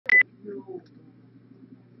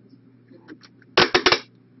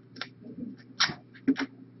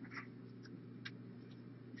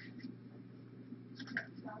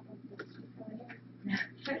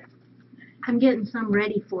I'm getting some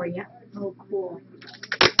ready for you. Oh, cool.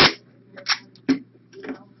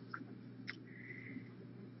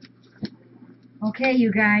 Okay,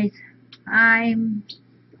 you guys, don't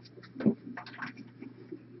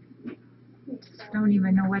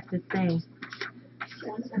even know what to say.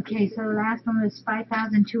 Okay, so the last one was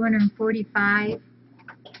 5,245.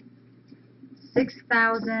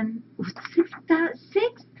 6,000.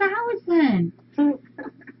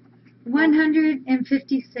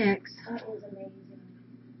 156. That was amazing.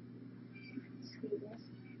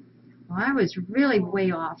 Well, I was really way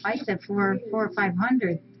off. I said 400 or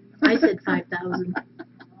 500. I said 5,000.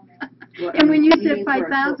 And when you said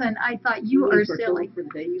 5,000, I thought you are silly. For the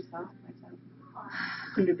day you saw?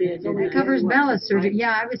 Could have been. It covers Bella's surgery.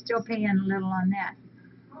 Yeah, I was still paying a little on that.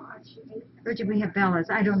 Or did we have Bella's?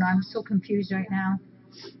 I don't know. I'm so confused right now.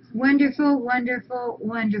 Wonderful, wonderful,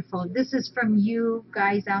 wonderful. This is from you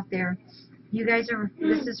guys out there. You guys are,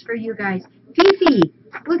 this is for you guys. Fifi,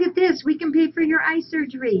 look at this. We can pay for your eye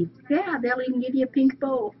surgery. Yeah, they'll even give you a pink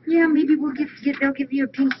bow. Yeah, maybe we'll they'll give you a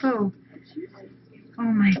pink bow. Oh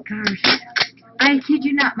my gosh. I kid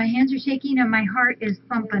you not, my hands are shaking and my heart is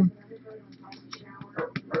thumping.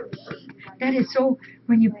 That is so,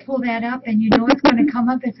 when you pull that up and you know it's going to come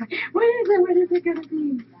up, it's like, what is it? What is it going to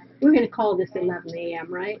be? We're going to call this 11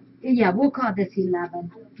 a.m., right? Yeah, we'll call this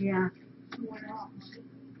 11. Yeah.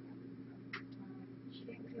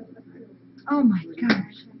 Oh my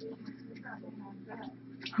gosh.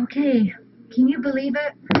 Okay, can you believe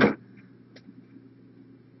it?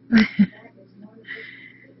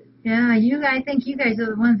 Yeah, I think you guys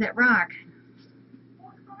are the ones that rock.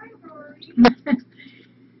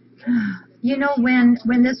 You know, when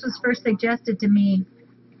this was first suggested to me,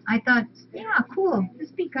 I thought, yeah, cool, this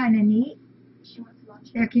would be kind of neat.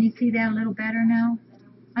 There, can you see that a little better now?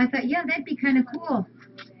 I thought, yeah, that'd be kind of cool.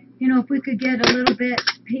 You know, if we could get a little bit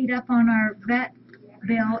paid up on our vet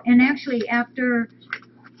bill. And actually, after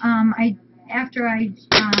I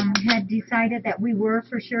had decided that we were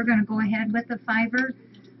for sure going to go ahead with the Fiverr,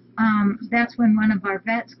 that's when one of our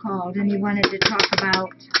vets called and he wanted to talk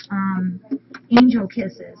about angel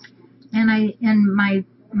kisses. And my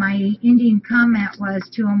ending comment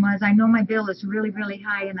to him was, I know my bill is really, really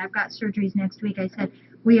high and I've got surgeries next week. I said,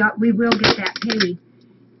 we will get that paid.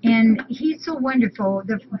 And he's so wonderful.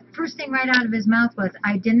 The first thing right out of his mouth was,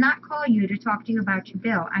 I did not call you to talk to you about your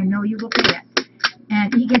bill. I know you will pay it.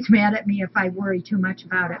 And he gets mad at me if I worry too much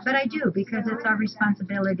about it. But I do, because it's our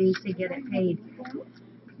responsibility to get it paid.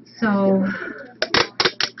 So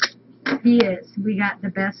he is. We got the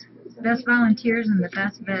best volunteers and the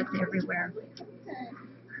best vets everywhere.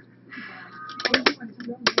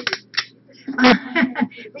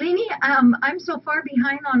 Lainey, I'm so far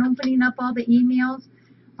behind on opening up all the emails.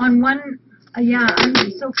 On one, yeah,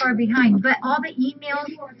 I'm so far behind. But all the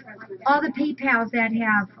emails, all the PayPals that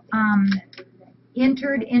have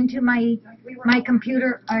entered into my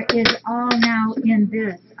computer is all now in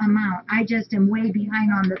this amount. I just am way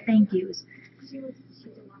behind on the thank yous.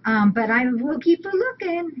 But I will keep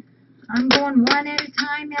looking. I'm going one at a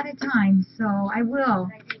time, so I will.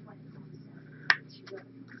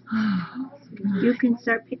 You can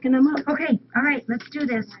start picking them up. Okay, all right, let's do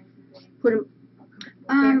this. Put them.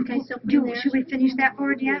 Should we finish that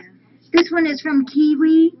board yet? This one is from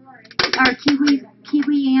Kiwi, our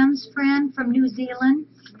Kiwi Ann's friend from New Zealand.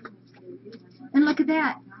 And look at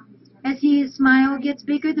that. As his smile gets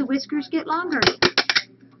bigger, the whiskers get longer.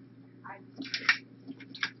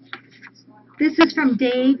 This is from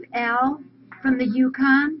Dave L. from the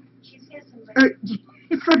Yukon. Or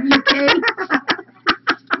from UK.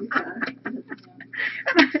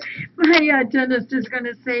 My dentist is going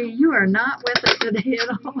to say, you are not with us today at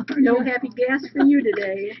all. No happy gas for you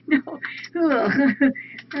today. No. Ugh.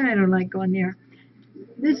 I don't like going there.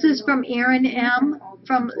 This is from Aaron M.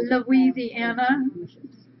 from Louisiana.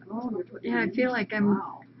 Yeah, I feel like I'm...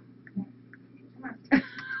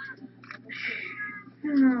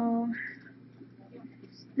 Oh.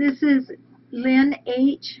 This is Lynn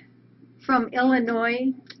H. from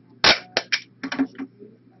Illinois.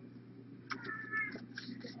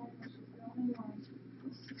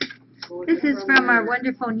 This is from our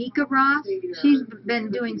wonderful Nika Ross. She's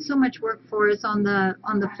been doing so much work for us on the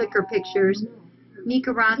Flickr pictures.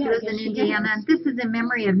 Nika Ross lives in Indiana. This is in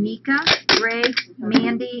memory of Nika, Greg,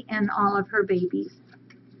 Mandy, and all of her babies.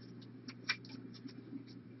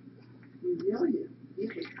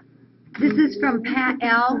 This is from Pat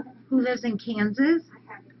L., who lives in Kansas.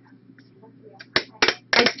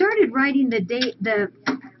 I started writing the date,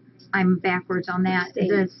 I'm backwards on that,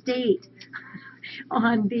 the state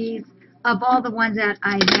on these, of all the ones that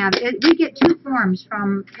I have. We get two forms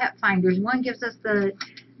from Pet Finders. One gives us the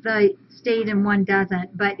the state and one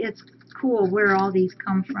doesn't, but it's cool where all these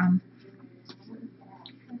come from.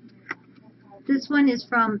 This one is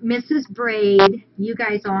from Mrs. Braid. You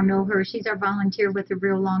guys all know her. She's our volunteer with the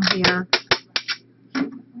real long hair.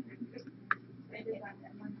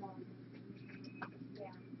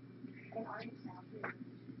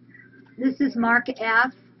 This is Mark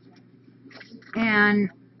F. And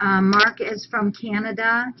Mark is from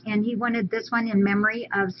Canada, and he wanted this one in memory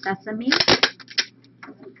of Sesame.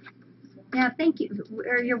 Yeah, thank you.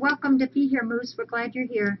 You're welcome to be here, Moose. We're glad you're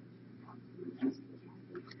here.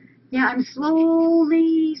 Yeah, I'm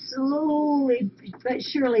slowly, but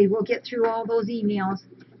surely we'll get through all those emails.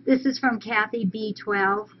 This is from Kathy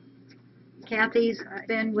B12. Kathy's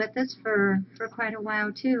been with us for quite a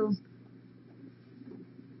while, too.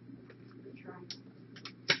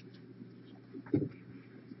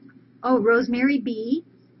 Oh, Rosemary B.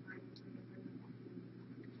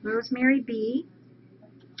 Rosemary B.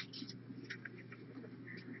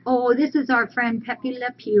 Oh, this is our friend Pepe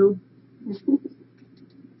Le Pew.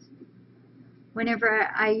 Whenever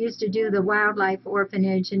I used to do the wildlife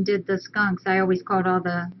orphanage and did the skunks, I always called all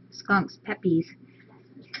the skunks Peppies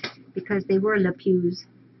because they were Le Pews.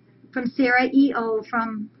 From Sarah E.O.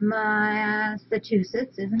 from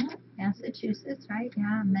Massachusetts, isn't it? Massachusetts, right?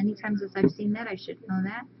 Yeah, many times as I've seen that, I should know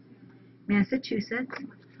that. Massachusetts.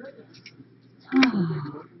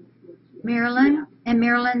 Oh. Maryland, and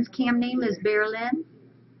Maryland's cam name is Berlin.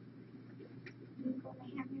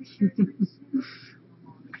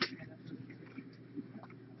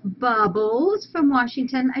 Bubbles from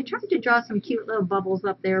Washington. I tried to draw some cute little bubbles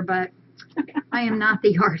up there, but I am not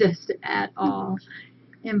the artist at all.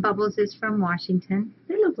 And Bubbles is from Washington.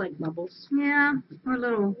 They look like bubbles. Yeah, or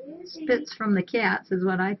little spits from the cats is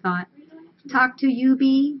what I thought. Talk to You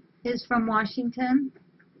Bee is from Washington.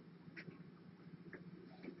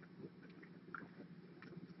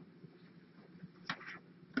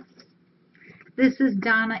 This is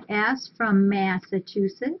Donna S. from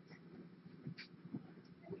Massachusetts.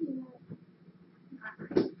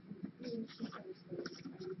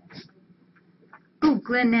 Oh,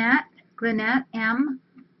 Glenette M.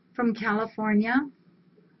 from California.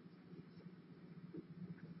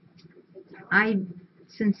 I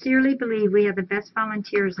sincerely believe we have the best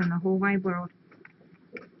volunteers in the whole wide world.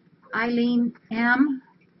 Eileen M.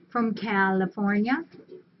 from California.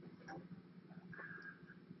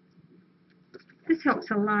 This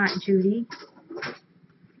helps a lot, Judy.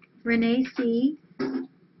 Renee C.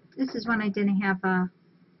 This is one I didn't have a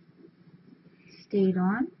state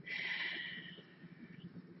on.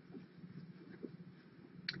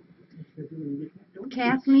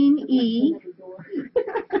 Kathleen E.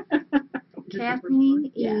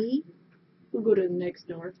 Kathleen Yeah. E. We'll go to the next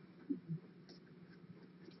door.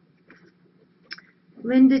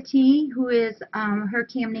 Linda T., who is, her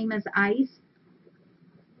cam name is Ice.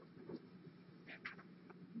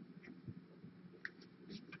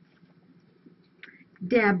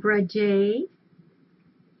 Deborah J.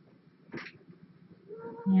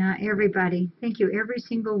 Yeah, everybody. Thank you, every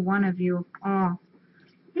single one of you. Oh.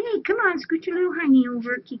 Hey, come on, scoot your little honey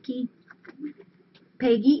over, Kiki.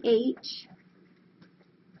 Peggy H.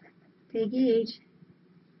 Peggy H.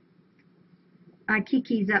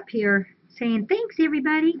 Kiki's up here saying, thanks,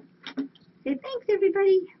 everybody. Say, thanks,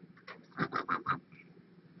 everybody.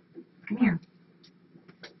 Come here.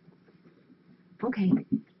 Okay.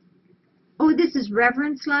 Oh, this is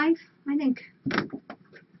Reverence Life. I think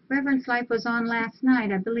Reverence Life was on last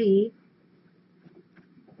night, I believe.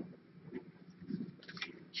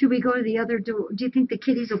 Should we go to the other door? Do you think the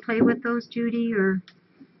kitties will play with those, Judy, or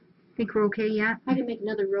think we're okay yet? I can make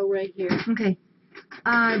another row right here. Okay.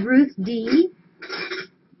 Ruth D.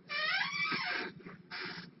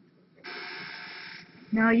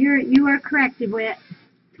 No, you are correct, DeWitt.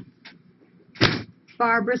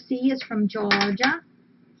 Barbara C. is from Georgia.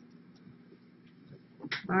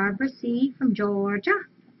 Barbara C. from Georgia.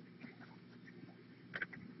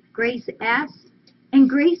 Grace S. And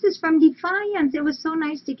Grace is from Defiance. It was so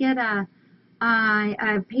nice to get a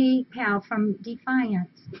PayPal from Defiance.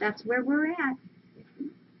 That's where we're at.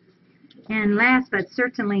 And last but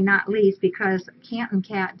certainly not least, because Canton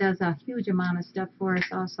Cat does a huge amount of stuff for us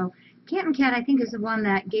also. Canton Cat, I think, is the one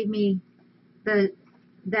that gave me that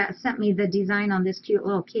sent me the design on this cute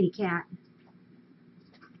little kitty cat.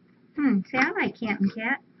 See, I like Canton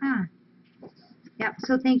Cat. Huh. Yep,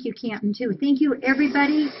 so thank you, Canton, too. Thank you,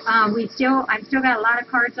 everybody. I've still got a lot of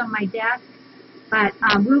cards on my desk, but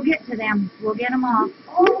we'll get to them. We'll get them all.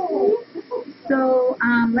 Oh, so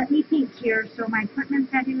let me think here. So my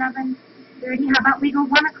appointment's at 11:30. How about we go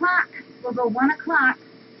 1 o'clock? We'll go 1 o'clock.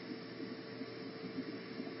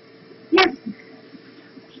 Yes.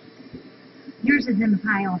 Yours is in the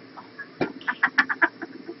pile.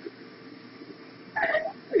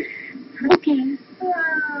 Okay.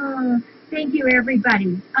 Oh, thank you,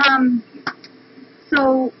 everybody.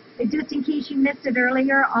 So, just in case you missed it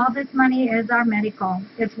earlier, all this money is our medical.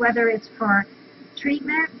 It's whether it's for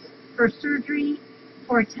treatment, for surgery,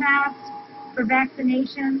 for tests, for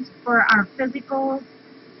vaccinations, for our physicals,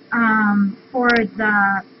 for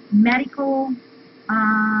the medical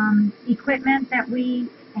equipment that we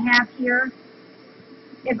have here.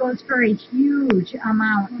 It goes for a huge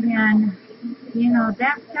amount, and you know,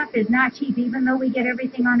 that stuff is not cheap, even though we get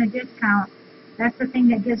everything on a discount. That's the thing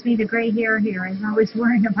that gives me the gray hair here, is always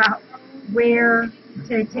worrying about where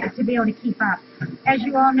to be able to keep up. As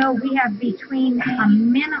you all know, we have between a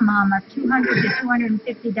minimum of $200 to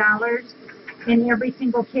 $250 in every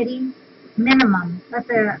single kitty, minimum, but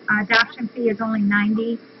the adoption fee is only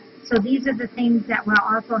 $90. So these are the things that will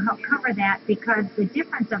also help cover that, because the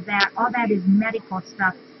difference of that, all that is medical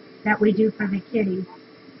stuff that we do for the kitties.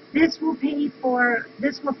 This will pay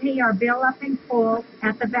our bill up in full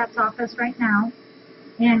at the vet's office right now,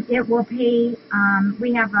 and it will pay,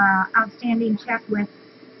 we have a outstanding check with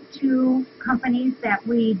 2 companies that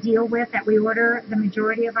we deal with, that we order the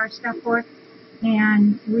majority of our stuff for,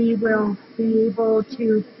 and we will be able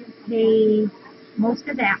to pay most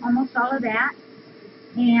of that, almost all of that,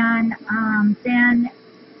 and then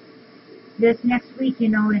this next week, you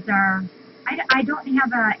know, is our, I don't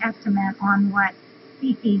have an estimate on what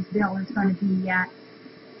Fifi's bill is going to be yet.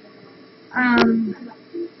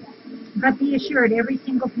 But be assured, every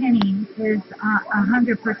single penny is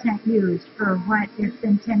 100% used for what it's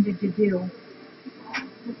intended to do.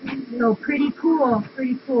 So pretty cool,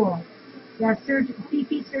 pretty cool. Yeah,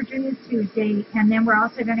 Fifi surgery is Tuesday, and then we're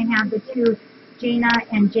also going to have the 2, Jaina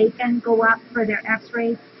and Jakin, go up for their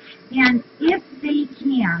x-rays. And if they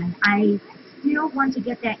can, I still want to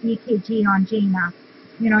get that EKG on Jaina.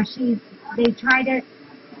 You know, they tried it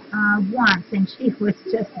once, and she was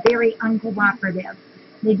just very uncooperative.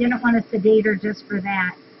 They didn't want to sedate her just for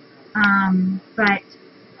that. But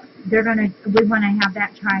we want to have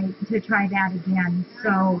that try that again.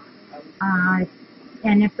 So,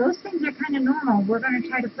 and if those things are kind of normal, we're going to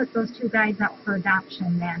try to put those 2 guys up for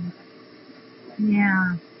adoption then.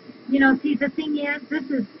 Yeah. You know, see, the thing is, this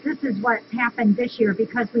is what's happened this year,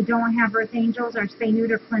 because we don't have Earth Angels, our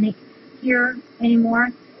spay-neuter clinic, here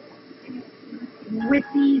anymore. With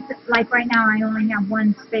these, like right now, I only have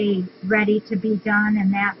 1 spay ready to be done,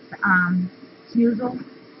 and that's Snoozle.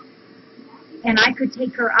 And I could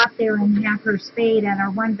take her up there and have her spayed at our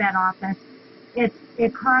one vet office.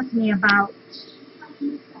 It costs me about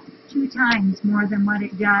 2 times more than what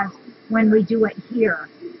it does when we do it here.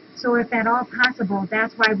 So if at all possible,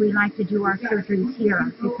 that's why we like to do our surgeries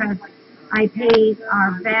here, because I pay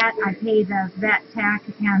our vet, I pay the vet tech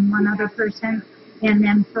and 1 other person, and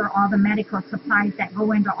then for all the medical supplies that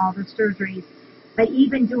go into all the surgeries. But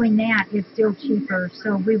even doing that is still cheaper.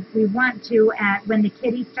 So we want to, when the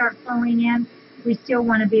kitties start flowing in, we still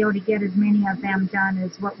want to be able to get as many of them done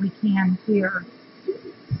as what we can here.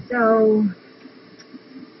 So,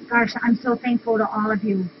 gosh, I'm so thankful to all of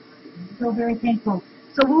you. So very thankful.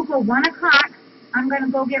 So we'll go 1 o'clock. I'm going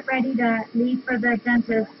to go get ready to leave for the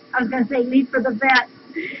dentist. I was going to say leave for the vet.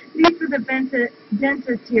 Leave for the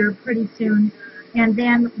dentist here pretty soon. And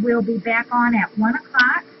then we'll be back on at 1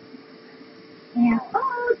 o'clock. And,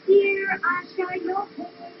 oh dear, Asha, are you okay?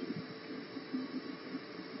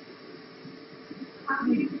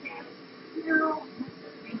 No.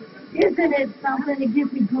 Isn't it something? It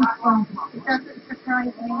gives me goosebumps. It doesn't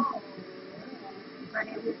surprise me. But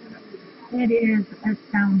it is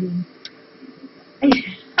astounding.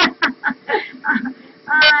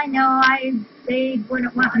 I know, they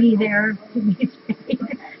wouldn't want me there to be paid.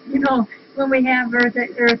 You know, when we have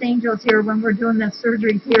Earth Angels here, when we're doing the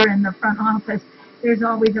surgeries here in the front office, there's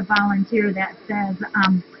always a volunteer that says,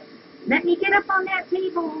 let me get up on that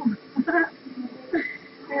table.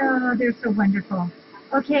 Oh, they're so wonderful.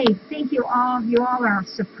 Okay, thank you all. You all are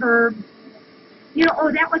superb. You know,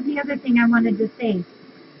 oh, that was the other thing I wanted to say.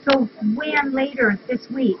 So when later this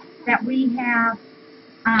week that we have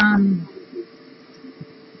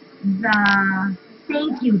the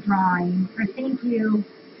thank you drawing, or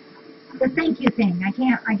the thank you thing, I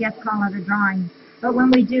can't, I guess, call it a drawing, but when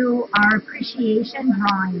we do our appreciation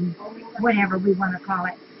drawing, whatever we want to call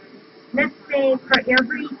it, let's say for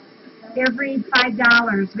every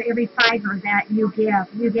 $5, for every $5 that you give,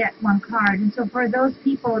 you get 1 card. And so for those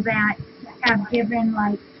people that have given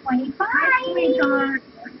like 25,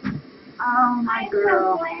 oh my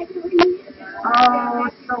girl, oh,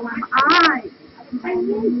 so am I. I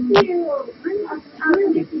miss you. How's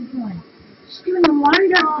Nikki doing? She's doing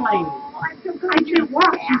wonderfully. Oh, I'm so glad I you're can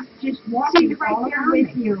walk. back. She's just walking She's right all there around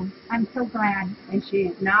with me. you. I'm so glad. And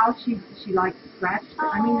she like scratched.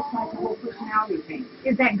 I mean, it's like a whole personality thing.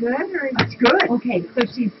 Is that good or is It's good. okay? So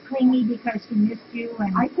she's clingy because she missed you,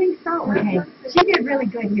 and I think so. okay, she did really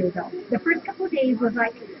good here though. The first couple of days was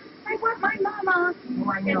like, I want my mama,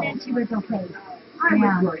 Oh, I and know. then she was okay. I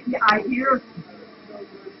Yeah. was good. Yeah, I hear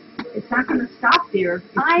it's not going to stop there. It's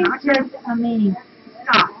I'm not going just amazed. to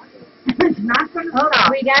stop. It's not going to Oh,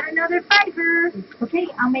 stop. we got another fiver. Okay,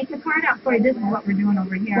 I'll make a card out for you. This is what we're doing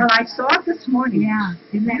over here. Well, I saw it this morning. Yeah,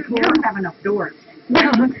 isn't that You cool? don't have enough doors.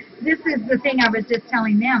 Well, this is the thing I was just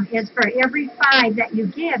telling them, is for every 5 that you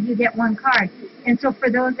give, you get 1 card. And so for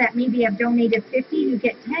those that maybe have donated 50, you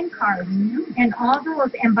get 10 cards. And all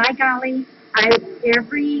those, and by golly,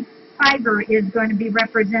 every fiver is going to be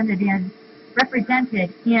represented in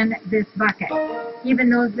this bucket. Even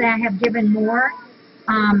those that have given more,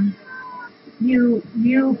 you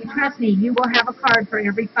trust me, you will have a card for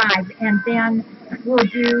every 5. And then we'll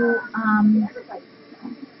do,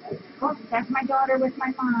 oh, that's my daughter with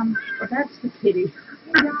my mom. Well, that's the kitty.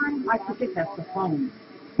 Hey, Dawn. I forget that's the phone.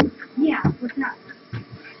 Yeah, what's up?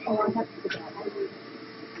 Oh, I have to forget.